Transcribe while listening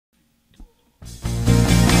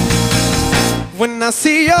When I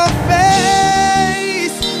see your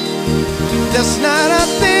face, there's not a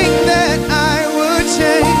thing that I would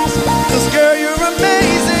change. 'Cause girl, you're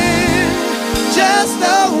amazing, just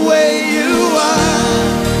the way you are.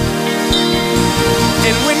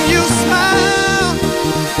 And when you smile,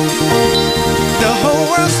 the whole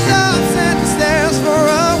world stops and stares for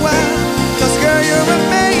a while. 'Cause girl, you're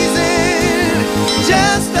amazing,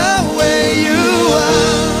 just the way you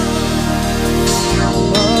are.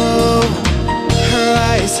 Oh,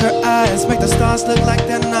 her eyes make the stars look like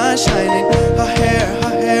they're not shining. Her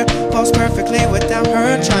hair falls perfectly without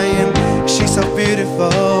her trying. She's so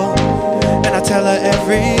beautiful, and I tell her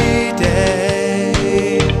every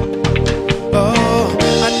day. Oh,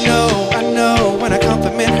 I know, when I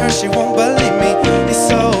compliment her, she won't believe me.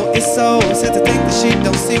 It's so sad to think that she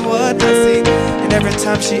don't see what I see. And every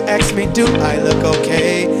time she asks me, do I look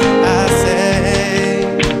okay? I say,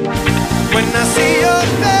 when I see your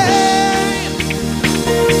face,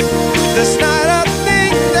 there's not a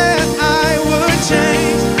thing that I would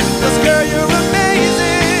change. 'Cause girl, you're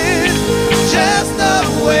amazing, just the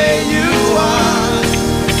way you are.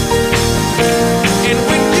 And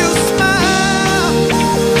when you smile,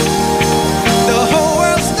 the whole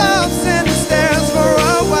world stops and stares for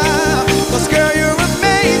a while. 'Cause girl, you're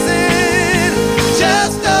amazing,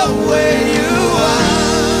 just the way you are.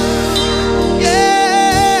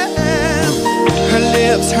 Yeah. Her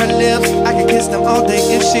lips, I could kiss them all day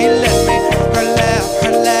if she let me. Her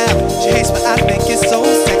laugh, she hates but I think it's so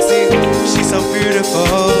sexy. She's so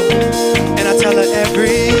beautiful, and I tell her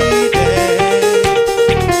every day.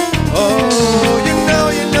 Oh,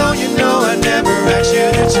 you know, I never asked you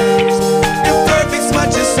to change. You're perfect's what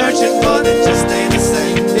you're searching for, then just stay the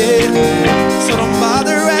same. Yeah. So don't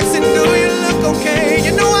bother asking, do you look okay?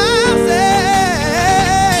 You know I'll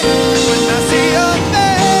say, when I see your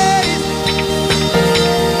face,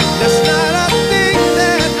 there's not a thing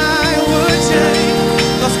that I would change.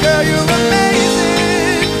 'Cause girl, you're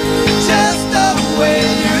amazing, just the way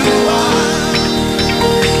you are.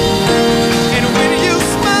 And when you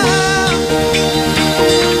smile,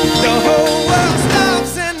 the whole world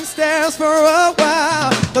stops and stares for a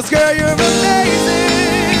while. 'Cause girl, you're amazing.